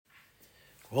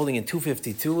holding in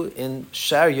 252 in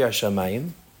Shar Yashamayim.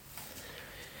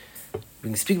 We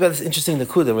can speak about this interesting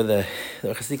Nakuda where the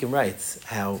Chassidim writes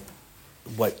how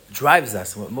what drives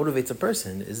us and what motivates a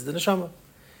person is the neshama.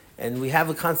 And we have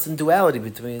a constant duality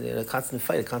between, a constant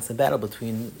fight, a constant battle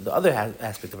between the other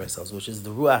aspect of ourselves, which is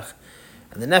the ruach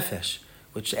and the nefesh,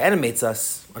 which animates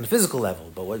us on a physical level,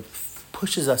 but what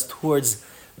pushes us towards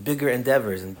bigger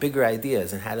endeavors and bigger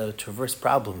ideas and how to traverse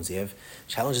problems. You have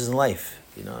challenges in life.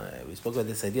 We spoke about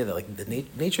this idea that like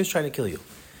nature is trying to kill you.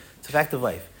 It's a fact of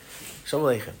life. Shalom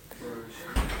Aleichem.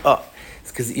 Oh,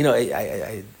 it's because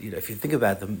if you think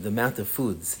about the amount of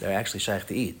foods that are actually shaykh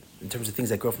to eat, in terms of things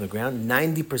that grow from the ground,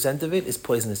 90% of it is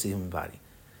poisonous to the human body,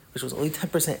 which was only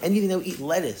 10%. Anything that we eat,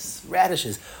 lettuce,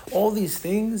 radishes, all these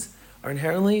things are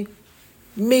inherently,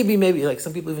 maybe, like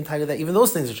some people even tie to that, even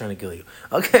those things are trying to kill you.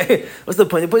 Okay, what's the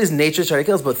point? The point is nature is trying to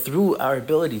kill us, but through our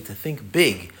ability to think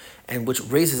big, and which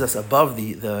raises us above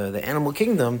the animal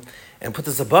kingdom, and puts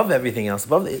us above everything else,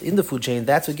 in the food chain,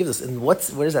 that's what gives us. And where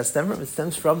does that stem from? It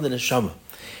stems from the neshama.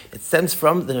 It stems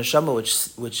from the neshama,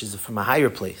 which is from a higher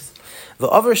place. We're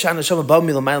in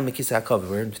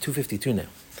 252 now.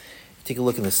 Take a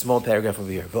look in the small paragraph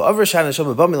over here. Al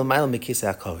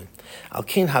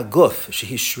kein haguf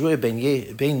shehishrui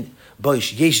ben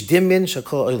boish yesh dimin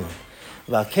shakol olam.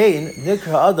 Val kein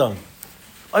nikra adam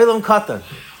olam katan.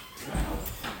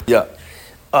 Yeah.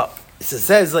 It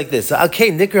says like this. Al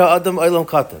kein nikra adam olam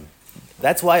katan.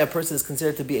 That's why a person is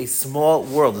considered to be a small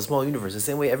world, a small universe. The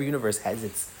same way every universe has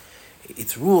its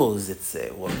rules, it's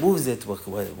what moves it,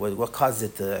 what causes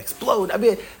it to explode. I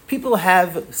mean, people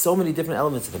have so many different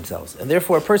elements of themselves, and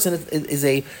therefore a person is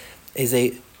a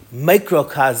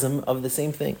microcosm of the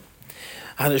same thing.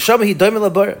 The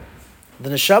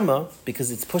neshama,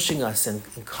 because it's pushing us and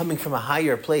coming from a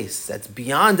higher place that's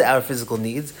beyond our physical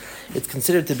needs, it's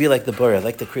considered to be like the Bora,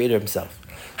 like the Creator Himself.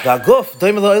 The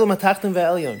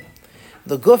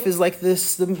guf is like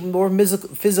this, the more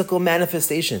physical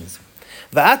manifestations.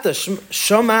 Shema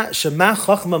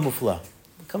chachma mufla.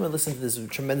 Come and listen to this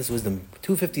tremendous wisdom.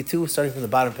 252, starting from the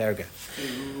bottom paragraph.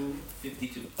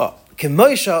 252.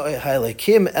 Kemoisha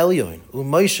ha'elekim elyon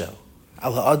u'moisha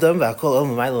al ha'adam v'akol el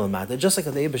m'mayla l'mata. Just like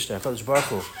the Eibishter, HaKadosh Baruch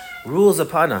Hu, rules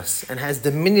upon us and has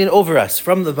dominion over us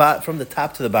from the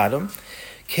top to the bottom.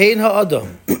 Kein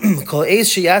ha'adam kol eis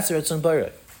sheyatzer etzon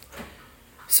barak.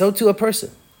 So too a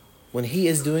person, when he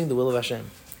is doing the will of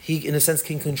Hashem, he, in a sense,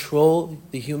 can control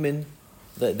the human,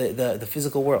 the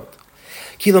physical world.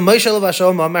 It says by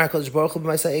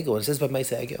Maisa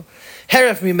Ego,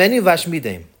 Heref mimeni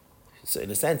vashmidem. So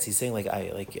in a sense, he's saying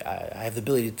I have the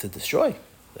ability to destroy.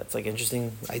 That's like an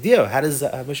interesting idea. How does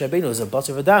Moshe Rabbeinu, as a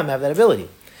Basar V'Dam, have that ability?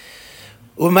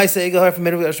 So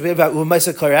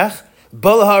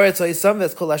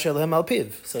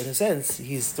in a sense,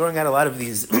 he's throwing out a lot of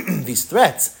these these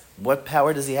threats. What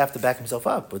power does he have to back himself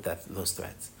up with those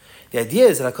threats? The idea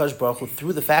is that HaKadosh Baruch Hu,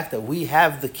 through the fact that we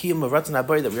have the kiyum of Ratzon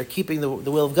HaBari, that we are keeping the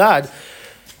will of God,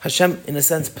 Hashem, in a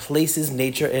sense, places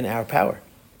nature in our power.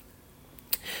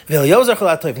 So he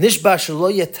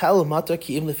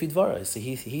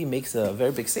makes a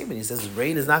very big statement. He says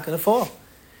rain is not going to fall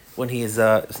when he's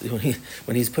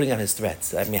putting out his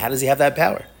threats. I mean, how does he have that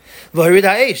power?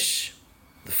 The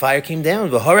fire came down.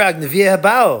 The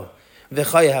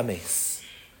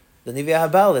Nevi'ah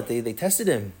Habal, that they tested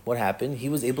him. What happened? He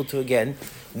was able to, again,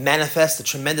 manifest a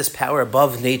tremendous power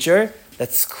above nature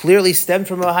that's clearly stemmed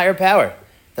from a higher power.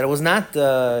 That it was not,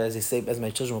 as my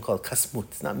children will call it, kasmut.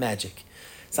 It's not magic.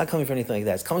 It's not coming from anything like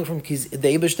that. It's coming from, the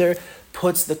Eibishter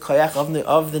puts the koyach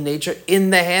of the nature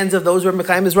in the hands of those who are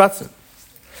Mekayim his Ratzon.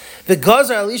 The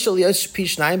Gazar Alisha Liyash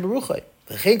Pishnayim Baruchai.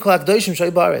 L'chein kol hakdoshim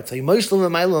shoy ba'aretz. Hayimosh lo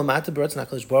l'maylo l'mata b'Ratzon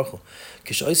HaKadosh Baruch Hu.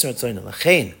 K'shoyser Ratzoyna.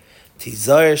 L'chein.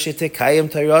 Tizar shetekayim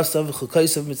tayrasav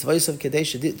chukosav mitzvosav kadei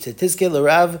shetizke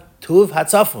l'rav tuv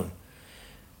hatzafun.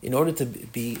 In order to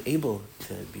be able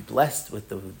to be blessed with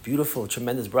the beautiful,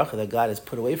 tremendous bracha that God has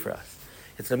put away for us.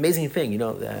 It's an amazing thing.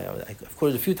 I've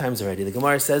quoted a few times already. The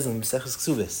Gemara says in Maseches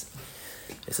Ksubis,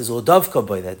 it says, "Udavka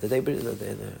boy," that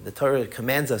the Torah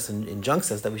commands us and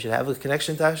injuncts us that we should have a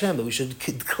connection to Hashem, that we should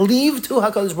cleave to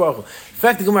Hakadosh Baruch Hu. In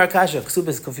fact, the Gemara Kasha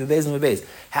Ksubis Kuf Beis and Beis.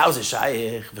 How is it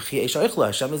Shaykh V'chiyei Shaychla?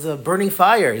 Hashem is a burning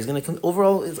fire. He's going to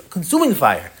overall is consuming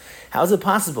fire. How is it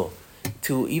possible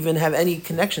to even have any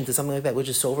connection to something like that, which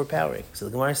is so overpowering? So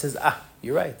the Gemara says,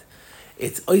 you're right.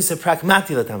 It's oisa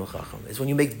pragmati l'tam chacham. It's when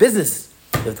you make business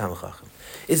l'tam chacham.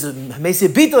 It's meisei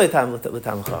bita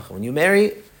l'tam chacham. When you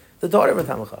marry the daughter of a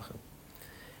Talmid Chacham.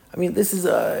 I mean, this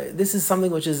is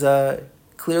something which is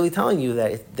clearly telling you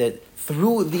that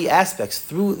through the aspects,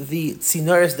 through the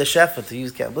tzinoris de shefa, to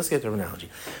use Kabbalistic terminology,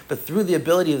 but through the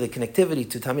ability of the connectivity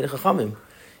to Talmid Chachamim,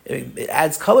 It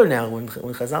adds color now when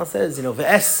Chazal says,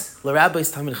 V'es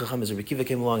l'rabbis Talmid Chacham, as Rabbi Kiva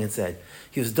came along and said,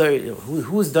 who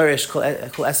was Darish Kol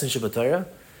Esen Shabbatara?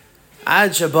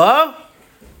 Ad Shabbat,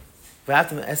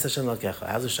 V'atam Es Hashem L'kecha.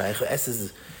 How's it shaykh? Es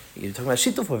is, you're talking about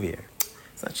Shituf over here.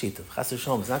 It's not Shituf. Chas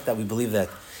v'shalom. It's not that we believe that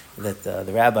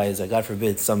the rabbis are, God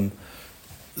forbid, some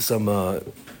God.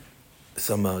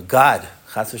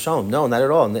 Chas v'shalom. No, not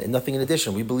at all. Nothing in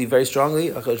addition. We believe very strongly,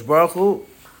 HaKadosh Baruch Hu,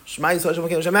 Shema Yisrael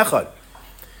Hashem Echad.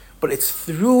 But it's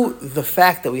through the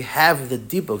fact that we have the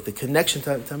dibuk, the connection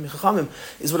to Chachamim,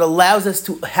 is what allows us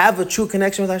to have a true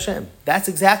connection with Hashem. That's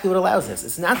exactly what allows us.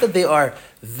 It's not that they are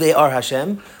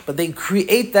Hashem, but they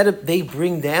create that, they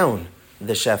bring down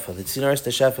the Shefa, the Tzinaris, the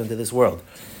Shefa into this world,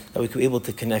 that we could be able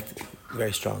to connect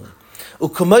very strongly.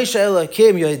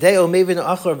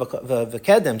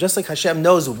 Just like Hashem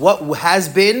knows what has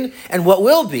been and what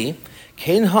will be,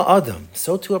 Kain ha'adam,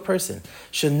 so to a person,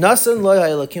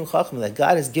 that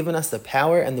God has given us the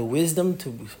power and the wisdom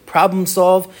to problem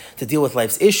solve, to deal with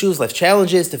life's issues, life's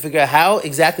challenges, to figure out how,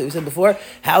 exactly what we said before,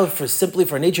 how simply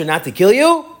for nature not to kill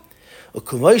you.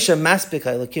 Just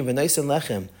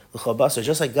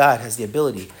like God has the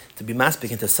ability to be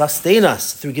maspik and to sustain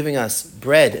us through giving us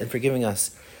bread and for giving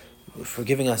us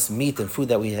meat and food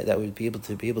that would be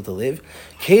able to live.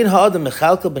 So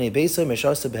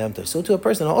to a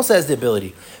person who also has the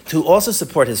ability to also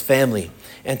support his family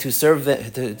and to serve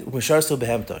to Misharso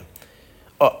Behemtor.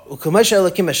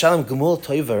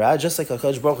 Just like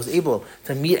HaKadosh Baruch Hu is able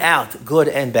to mete out good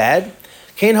and bad.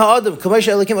 So too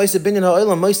Hashem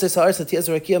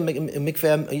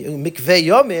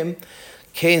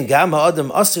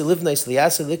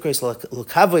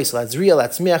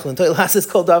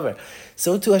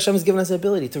has given us the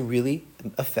ability to really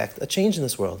affect a change in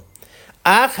this world.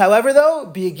 However, though,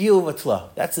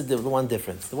 that's the one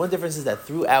difference. The one difference is that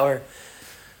through our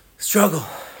struggle,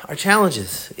 our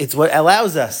challenges, it's what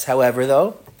allows us, however,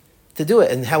 though, to do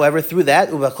it. And however, through that,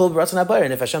 and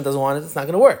if Hashem doesn't want it, it's not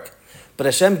going to work. But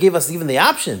Hashem gave us even the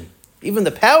option, even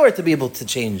the power to be able to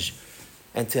change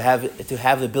and to have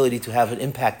the ability to have an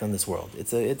impact on this world.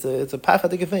 It's a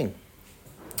pachadik thing.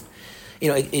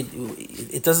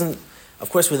 It doesn't. Of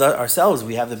course, with ourselves,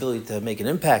 we have the ability to make an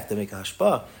impact, to make a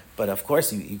hashpah. But of course,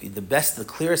 the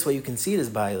clearest way you can see it is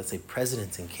by, let's say,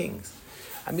 presidents and kings.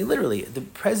 I mean, literally, the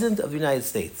president of the United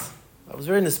States. I was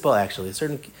very nispal actually. A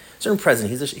certain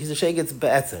president. He's a shegetz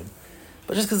be'etzem.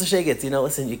 But just because the shegetz,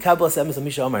 listen, Yikabel Emes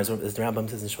Amisha Omar, as the Rambam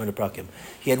says in Shemona Prakim.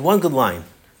 He had one good line.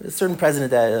 A certain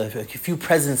president a few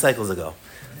president cycles ago.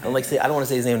 I don't want to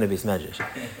say his name to be Smejish.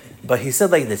 But he said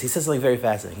like this. He said something very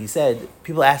fascinating. He said,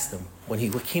 people asked him, when he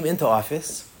came into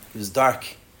office, he was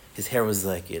dark. His hair was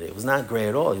it was not gray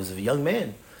at all. He was a young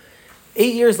man.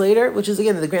 8 years later, which is,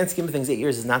 again, in the grand scheme of things, 8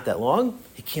 years is not that long,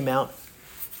 he came out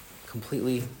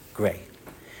completely gray.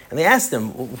 And they asked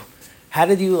him, how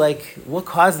did you, what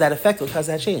caused that effect? What caused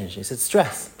that change? He said,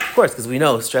 stress. Of course, because we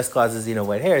know stress causes,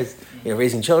 white hairs,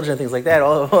 raising children, things like that,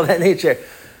 all that nature.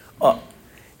 Oh.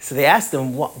 So they asked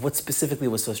him what specifically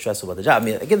was so stressful about the job. I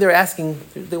mean, again,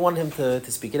 they wanted him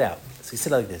to speak it out. So he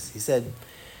said like this. He said,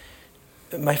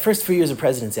 my first 4 years of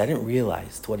presidency, I didn't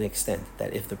realize to what extent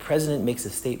that if the president makes a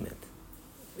statement,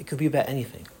 it could be about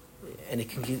anything. And it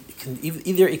can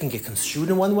either get construed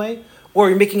in one way, or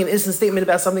you're making an instant statement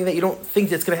about something that you don't think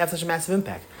that's going to have such a massive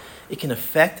impact. It can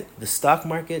affect the stock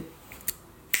market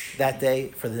that day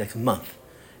for the next month.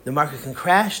 The market can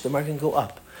crash, the market can go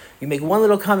up. You make one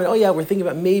little comment, oh yeah, we're thinking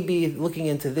about maybe looking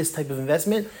into this type of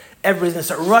investment. Everybody's going to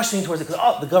start rushing towards it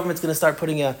because the government's going to start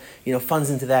putting funds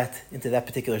into that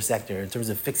particular sector in terms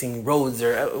of fixing roads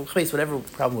or whatever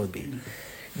problem would be.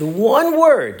 The one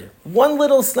word, one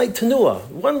little slight tenua,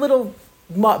 one little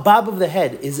bob of the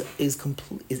head is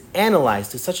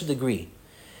analyzed to such a degree.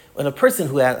 When a person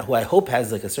who I hope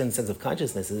has a certain sense of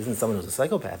consciousness, isn't someone who's a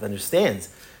psychopath, understands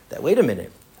that, wait a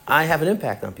minute, I have an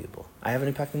impact on people. I have an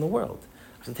impact on the world.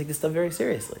 I have to take this stuff very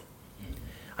seriously.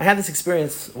 I had this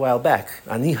experience a while back.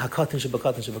 Ani hakatin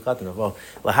shebakatin. Well,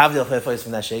 lahavdil alfei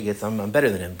from that shegetz, I'm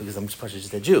better than him because I'm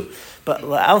just a Jew. But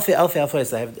alfei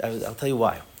I'll tell you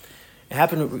why. It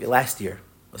happened last year.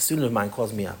 A student of mine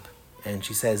calls me up and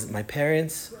she says, my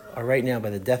parents are right now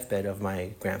by the deathbed of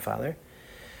my grandfather.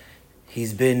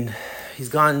 He's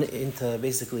gone into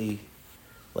basically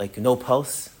no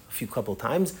pulse a couple of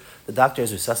times. The doctor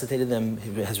has resuscitated them.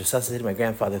 He has resuscitated my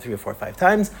grandfather 3 or 4 or 5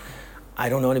 times. I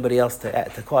don't know anybody else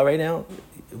to call right now.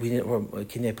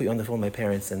 Can I put you on the phone with my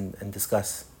parents and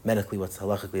discuss medically what's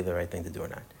halachically the right thing to do or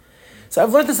not? So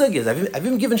I've learned the sugyas. I've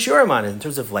even given shurim on it in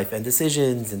terms of life and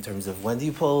decisions, in terms of when do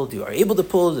you pull, are you able to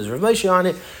pull, there's Rav Moshe on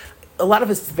it. A lot of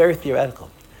it's very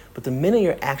theoretical. But the minute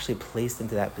you're actually placed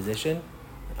into that position,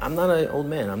 I'm not an old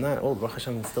man. I'm not old. Baruch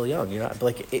Hashem, I'm still young. But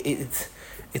like it's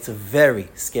a very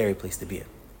scary place to be in.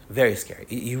 Very scary.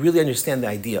 You really understand the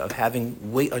idea of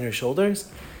having weight on your shoulders,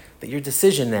 that your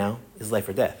decision now is life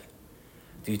or death.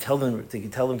 Do you tell them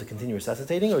to continue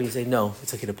resuscitating, or you say no?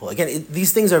 It's okay to pull. Again,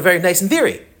 these things are very nice in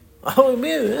theory. Oh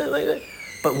man,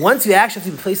 but once you actually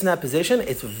have to be placed in that position,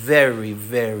 it's very,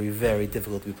 very, very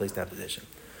difficult to be placed in that position.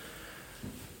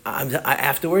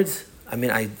 Afterwards,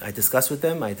 I discussed with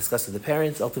them. I discussed with the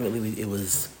parents. Ultimately, it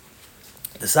was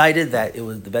decided that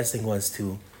the best thing was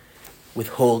to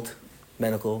withhold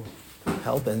medical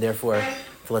help and therefore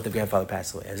to let the grandfather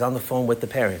pass away. I was on the phone with the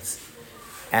parents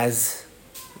as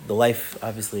the life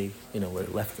obviously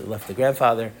left the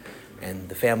grandfather, and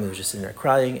the family was just sitting there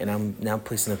crying, and I'm now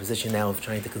placed in a position now of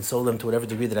trying to console them to whatever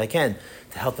degree that I can,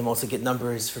 to help them also get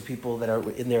numbers for people that are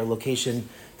in their location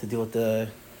to deal with the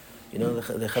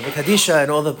Chavei Kadisha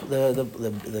and all the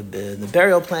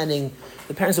burial planning.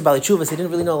 The parents of Bali Chuvas, they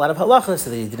didn't really know a lot of halacha, so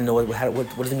they didn't know what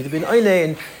does it mean to be an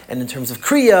oine, and in terms of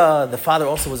kriya, the father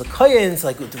also was a kohen, so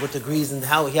like what degrees and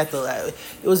how he had to.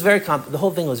 It was the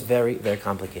whole thing was very, very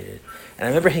complicated. And I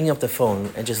remember hanging up the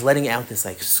phone and just letting out this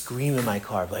like scream in my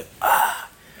car, like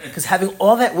because having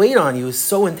all that weight on you is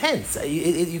so intense.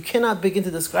 You cannot begin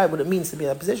to describe what it means to be in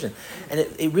that position. And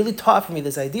it really taught for me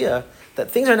this idea that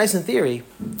things are nice in theory,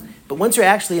 but once you're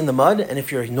actually in the mud, and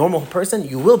if you're a normal person,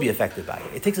 you will be affected by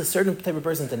it. It takes a certain type of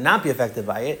person to not be affected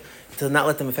by it, to not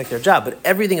let them affect their job. But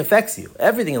everything affects you.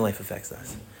 Everything in life affects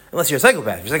us. Unless you're a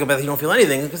psychopath. If you're a psychopath, you don't feel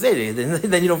anything, because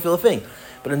then you don't feel a thing.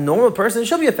 But a normal person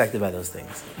should be affected by those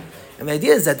things. And the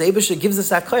idea is that the Eibusher gives us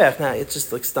that koyach. Now, it's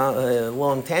just like a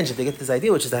long tangent to get this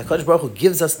idea, which is that HaKadosh Baruch Hu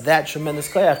gives us that tremendous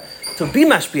koyach to be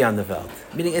mashpi on the Welt.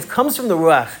 Meaning it comes from the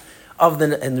ruach of the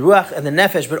ruach and the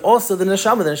nefesh, but also the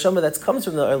neshama that comes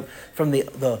from the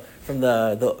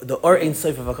or ein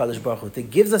sof of HaKadosh Baruch Hu. It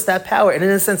gives us that power, and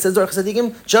in a sense, says Dorach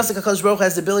Tzadikim, just like HaKadosh Baruch Hu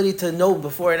has the ability to know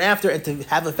before and after and to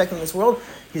have effect on this world,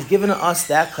 He's given us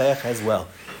that koyach as well.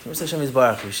 We should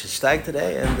steig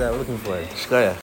today, and we're looking forward. Shkoyach.